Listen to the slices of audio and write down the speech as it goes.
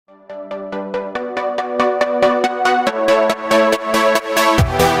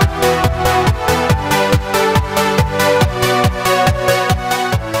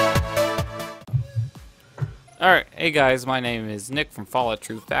Hey guys, my name is Nick from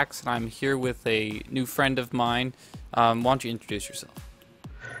fallouttruefacts, and I'm here with a new friend of mine. Why don't you introduce yourself?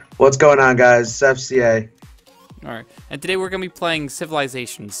 What's going on, guys? It's FCA. Alright, and today we're going to be playing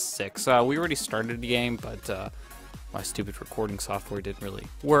Civilization 6. We already started the game, but my stupid recording software didn't really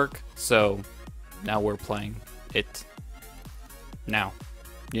work, so now we're playing it now,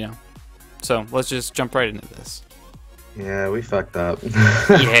 you know? So, let's just jump right into this. Yeah, we fucked up.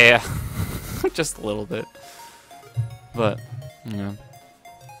 Yeah, just a little bit. But, yeah.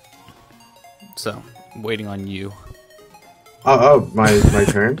 So, I'm waiting on you. Oh, my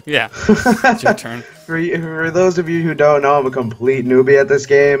turn? Yeah, it's your turn. For those of you who don't know, I'm a complete newbie at this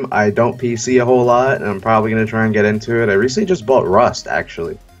game. I don't PC a whole lot, and I'm probably going to try and get into it. I recently just bought Rust,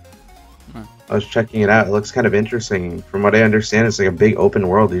 actually. I was checking it out. It looks kind of interesting. From what I understand, it's like a big open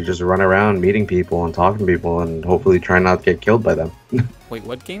world. You just run around meeting people and talking to people and hopefully try not to get killed by them. Wait,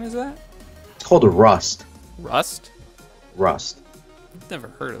 what game is that? It's called Rust. Rust? Rust. I've never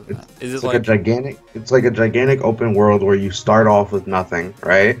heard of that. Is It's it like a gigantic. It's like a gigantic open world where you start off with nothing,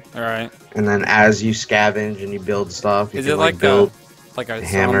 right? All right. And then as you scavenge and you build stuff, you Is can it like build a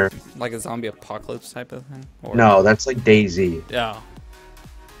hammer. like a zombie apocalypse type of thing? Or... No, that's like DayZ. Yeah.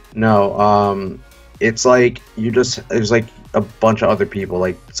 No, it's like there's like a bunch of other people.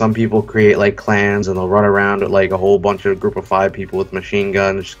 Like some people create like clans and they'll run around with like a whole bunch of group of 5 people with machine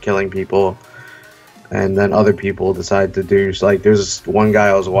guns just killing people. And then other people decide to do like there's this one guy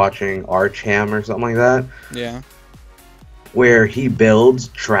I was watching, Archham or something like that. Yeah. Where he builds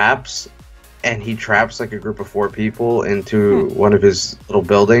traps and he traps like a group of 4 people into one of his little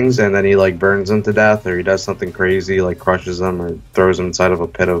buildings, and then he like burns them to death, or he does something crazy like crushes them or throws them inside of a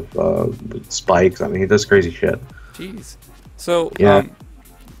pit of spikes. I mean, he does crazy shit. Jeez. So yeah.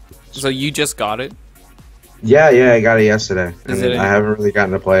 So you just got it? Yeah, I got it yesterday, and I haven't really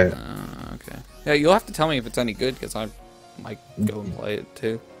gotten to play it. Okay. Yeah, you'll have to tell me if it's any good, because I might go and play it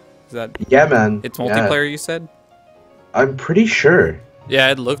too. Is that? Yeah, man. It's multiplayer, you said? I'm pretty sure. Yeah,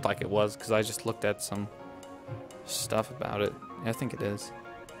 it looked like it was, because I just looked at some stuff about it. Yeah, I think it is.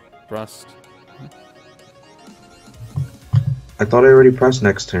 Rust. I thought I already pressed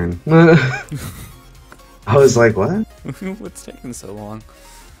next turn. I was like, what? What's taking so long?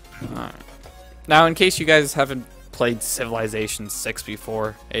 Alright. Now, in case you guys haven't played Civilization 6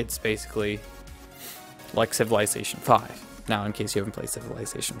 before, it's basically like Civilization 5. Now, in case you haven't played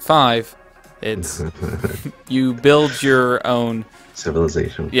Civilization 5, it's you build your own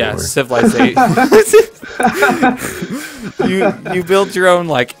Civilization 4. Yeah, civilization. you build your own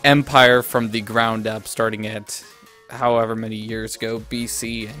like empire from the ground up, starting at however many years ago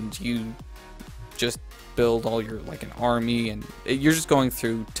BC, and you just build all your like an army, and you're just going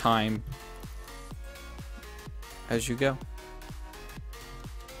through time as you go.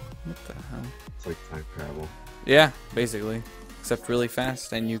 What the hell? It's like time travel. Yeah, basically, except really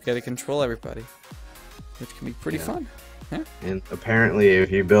fast, and you get to control everybody, which can be pretty fun. Yeah. And apparently, if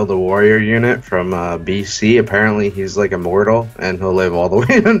you build a warrior unit from BC, apparently he's like immortal, and he'll live all the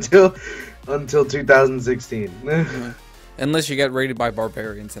way until 2016. Unless you get raided by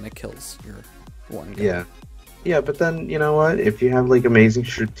barbarians and it kills your one guy. Yeah, but then you know what? If you have like amazing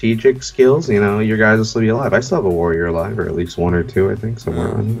strategic skills, you know your guys will still be alive. I still have a warrior alive, or at least 1 or 2, I think, somewhere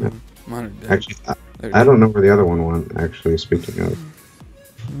around here. Mine are dead. Actually, I don't know where the other one went. Actually, speaking of.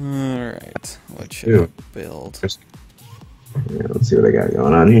 All right, what should I build? Yeah, let's see what I got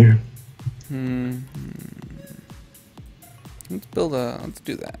going on here. Let's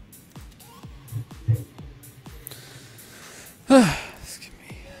do that. Excuse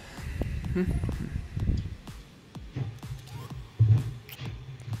me.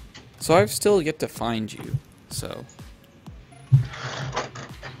 So I've still yet to find you. So.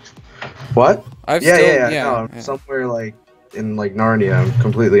 What? Yeah. No, I'm somewhere like in like Narnia. I'm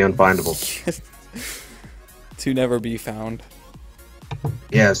completely unfindable. To never be found.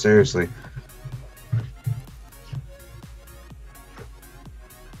 Yeah, seriously.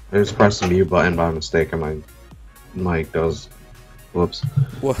 I just pressed the mute button by mistake, and my mic goes. Whoops.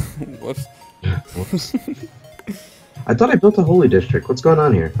 Whoops. Whoops. I thought I built a holy district. What's going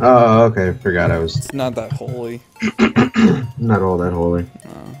on here? Oh, okay. I forgot I was. It's not that holy. Not all that holy.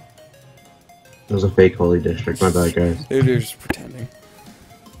 No. It was a fake holy district. My bad, guys. They're just pretending.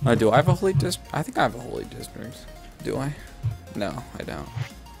 Do I have a holy district? I think I have a holy district. Do I? No, I don't.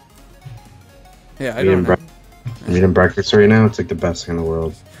 Yeah, I don't know. I'm eating breakfast right now. It's like the best thing in the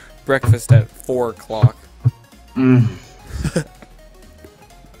world. Breakfast at 4 o'clock. Well,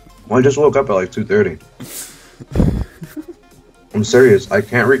 I just woke up at like 2:30. I'm serious. I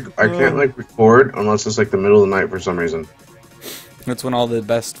can't like record unless it's like the middle of the night for some reason. That's when all the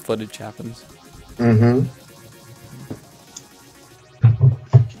best footage happens. Mm-hmm.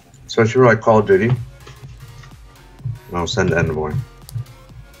 Especially for like Call of Duty. I'll send envoy.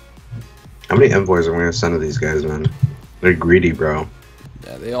 How many envoys am I gonna send to these guys, man? They're greedy, bro.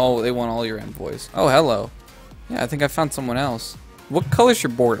 Yeah, they want all your envoys. Oh, hello. Yeah, I think I found someone else. What color's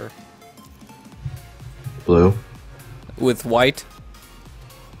your border? Blue. With white?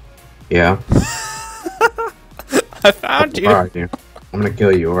 Yeah. I found you. Where are you? I'm gonna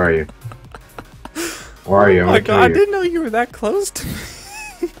kill you. Where are you? Where are you? Oh my god, I didn't know you were that close to me.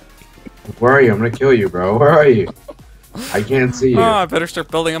 Where are you? I'm gonna kill you, bro. Where are you? I can't see you. Oh, I better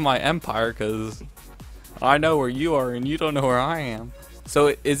start building up my empire, because I know where you are and you don't know where I am.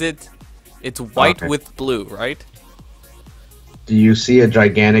 So it's white with blue, right? Do you see a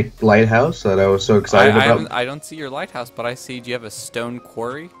gigantic lighthouse that I was so excited about? I don't see your lighthouse, but I see, do you have a stone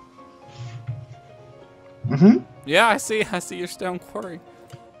quarry? Mm-hmm. Yeah, I see your stone quarry.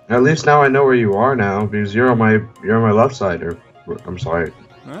 At least now I know where you are now, because you're on my left side, or I'm sorry.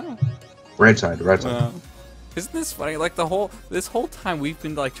 Oh. Right side. Isn't this funny? Like this whole time we've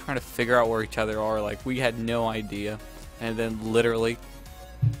been like trying to figure out where each other are. Like we had no idea, and then literally.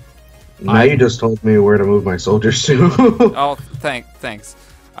 Now you just told me where to move my soldiers to. Oh, thanks.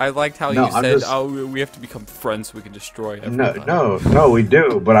 I liked how you said, "Oh, we have to become friends so we can destroy everybody." No, we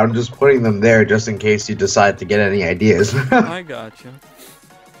do. But I'm just putting them there just in case you decide to get any ideas. I got you.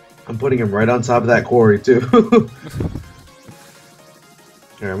 I'm putting him right on top of that quarry too.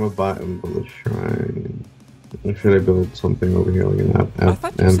 Here, I'm gonna build a shrine. Or should I build something over here like an app? I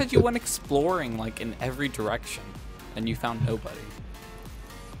thought you said you went exploring like in every direction, and you found nobody.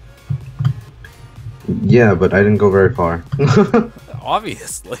 Yeah, but I didn't go very far.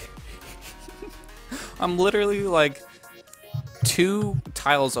 Obviously. I'm literally like 2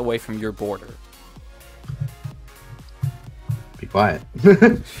 tiles away from your border. Be quiet.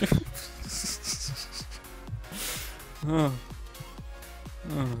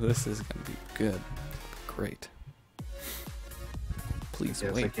 Oh, this is gonna be good. Great. Please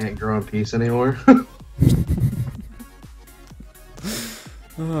Yes, wait. I can't grow in peace anymore.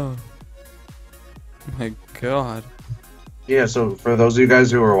 Oh my god. Yeah, so for those of you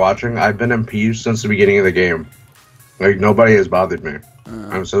guys who are watching, I've been in peace since the beginning of the game. Like, nobody has bothered me.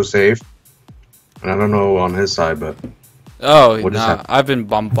 I'm so safe. And I don't know on his side, but... Oh, nah, I've been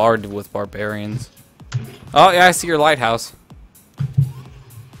bombarded with barbarians. Oh, yeah, I see your lighthouse.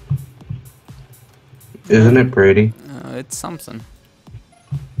 Isn't it pretty? It's something.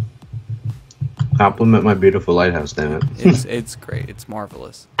 Compliment my beautiful lighthouse, damn it. It's great. It's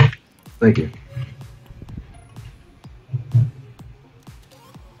marvelous. Thank you.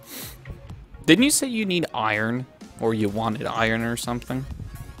 Didn't you say you need iron? Or you wanted iron or something?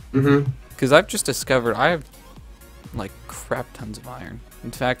 Mm-hmm. Because I've just discovered I have, like, crap tons of iron.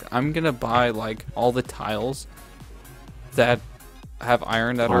 In fact, I'm gonna buy, like, all the tiles that have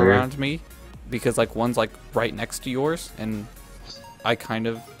iron that are around me. Because, like, one's, like, right next to yours. And I kind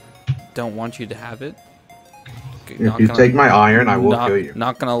of don't want you to have it. If you take my iron, I will kill you.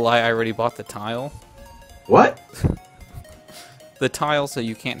 Not gonna lie, I already bought the tile. What? The tile, so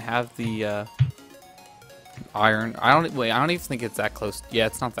you can't have the iron. I don't even think it's that close. Yeah,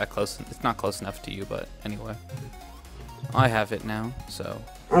 it's not that close. It's not close enough to you, but anyway, I have it now. So.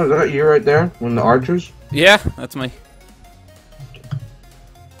 Oh, is that you right there? One of the archers? Yeah, that's me.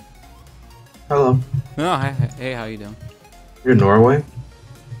 Hello. Oh, hey, how you doing? You're in Norway?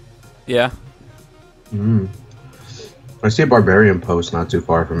 Yeah. Hmm. I see a barbarian post not too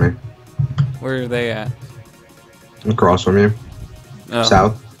far from me. Where are they at? Across from you. Oh.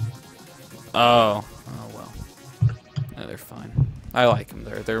 South. Oh well. No, they're fine. I like them.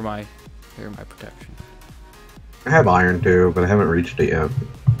 They're my protection. I have iron too, but I haven't reached it yet.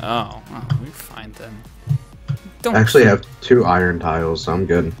 Oh, we find them. I actually have 2 iron tiles, so I'm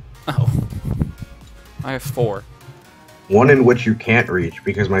good. Oh. I have 4. One in which you can't reach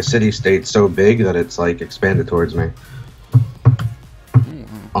because my city-state's so big that it's like expanded towards me.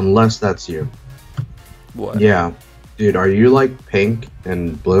 Unless that's you. What? Yeah. Dude, are you like pink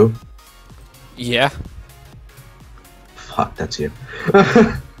and blue? Yeah. Fuck, that's you.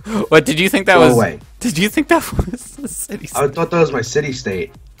 What, did you think that Go was... away. Did you think that was the city state? I thought that was my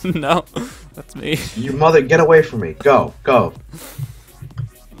city-state. No, that's me. You mother, get away from me. Go.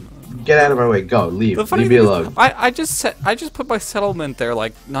 Get out of my way. Go. Leave. Leave me alone. I just put my settlement there,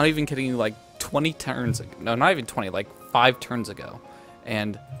 like, not even kidding you, like 20 turns ago. No, not even 20, like 5 turns ago.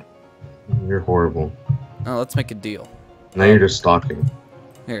 And... You're horrible. Oh, let's make a deal. Now you're just stalking.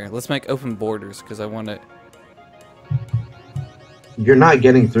 Here, let's make open borders, because I want to... You're not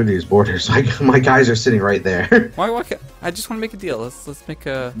getting through these borders. My guys are sitting right there. Why can't... I just want to make a deal. Let's make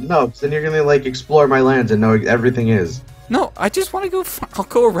a... No, then you're gonna, like, explore my lands and know everything is. No, I just want to go. I'll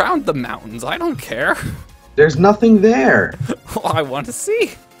go around the mountains. I don't care. There's nothing there. Well, I want to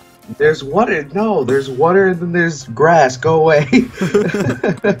see. There's water. No, there's water and then there's grass. Go away.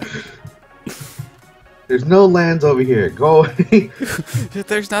 There's no lands over here. Go away.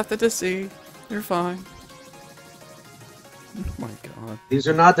 There's nothing to see. You're fine. Oh my god. These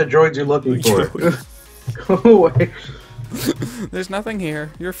are not the droids you're looking for. Go away. There's nothing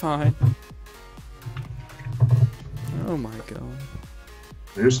here. You're fine. Oh my god.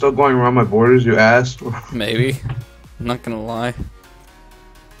 You're still going around my borders, you ass? Maybe. I'm not gonna lie.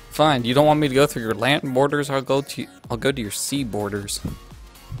 Fine. You don't want me to go through your land borders? I'll go to your sea borders.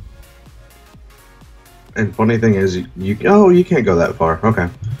 And funny thing is, you can't go that far. Okay.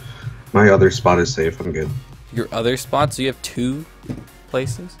 My other spot is safe. I'm good. Your other spots? You have 2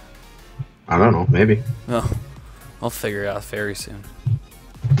 places? I don't know. Maybe. Oh, I'll figure it out very soon.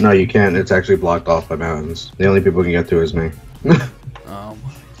 No, you can't. It's actually blocked off by mountains. The only people who can get to is me. Oh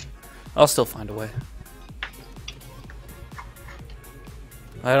my. I'll still find a way.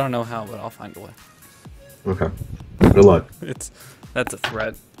 I don't know how, but I'll find a way. Okay. Good luck. That's a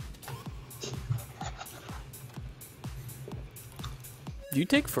threat. You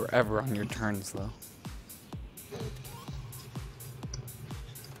take forever on your turns, though.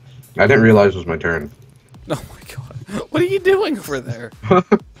 I didn't realize it was my turn. Oh my god. What are you doing over there?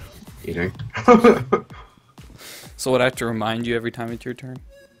 Eating. So would I have to remind you every time it's your turn?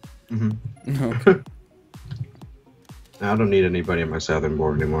 Mm-hmm. Okay. I don't need anybody on my southern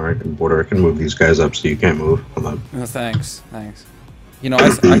border anymore. I can move these guys up so you can't move. Hold on. Oh, thanks. You know,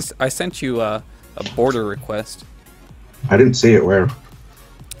 I sent you a border request. I didn't see it. Where?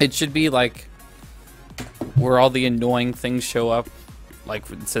 It should be like where all the annoying things show up. Like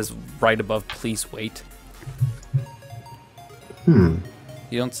it says right above please wait. You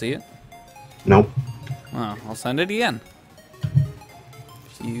don't see it? Nope. Oh, I'll send it again.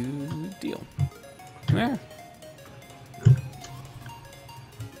 You deal. There.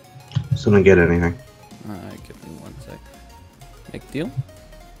 Still didn't get anything. Give me 1 sec. Make deal.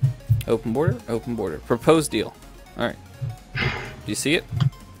 Open border. Open border. Proposed deal. Alright. Do you see it?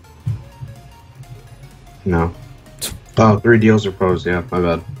 No. Oh, 3 deals are proposed. Yeah, my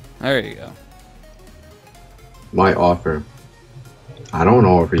bad. There you go. My offer. I don't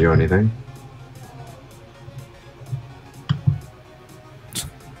offer you anything.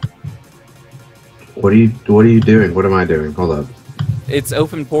 What are you doing? What am I doing? Hold up. It's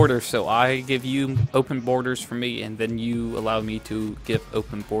open borders, so I give you open borders for me, and then you allow me to give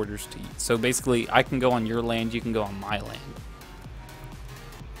open borders to you. So basically, I can go on your land, you can go on my land.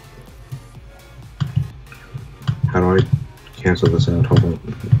 How do I cancel this out? Hold on.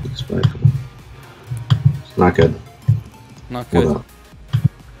 It's not good. Not good. Hold on.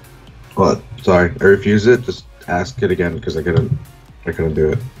 What? Sorry, I refused it. Just ask it again because I couldn't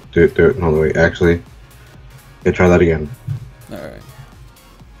do it. Do it. No, wait. Actually, yeah, try that again. All right.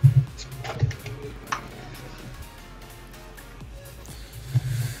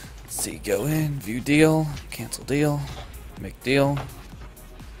 Let's see. Go in. View deal. Cancel deal. Make deal.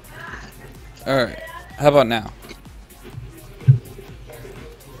 All right. How about now?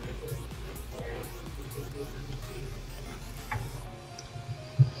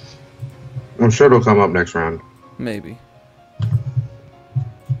 I'm sure it'll come up next round. Maybe.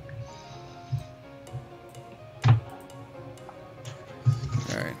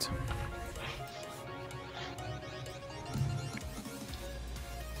 All right.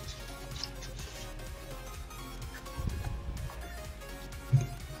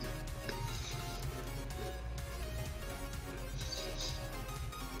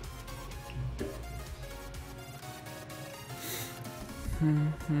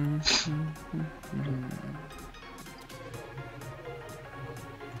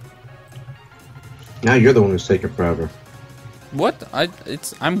 Now you're the one who's taking forever. What?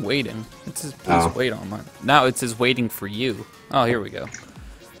 I'm waiting. It says please wait on mine. Now it says waiting for you. Oh, here we go.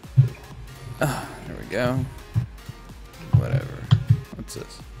 There we go. Whatever. What's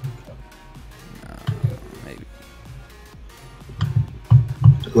this? Maybe.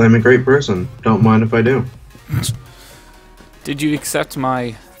 I'm a great person. Don't mind if I do. Did you accept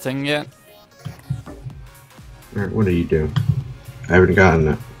my thing yet? Alright, what do you do? I haven't gotten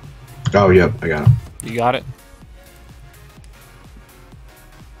it. Oh, yep, I got it. You got it?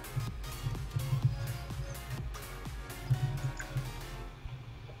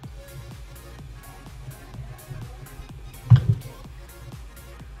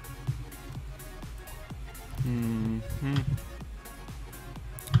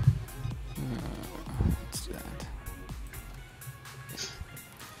 What's that?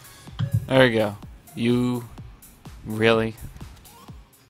 There you go. You Really?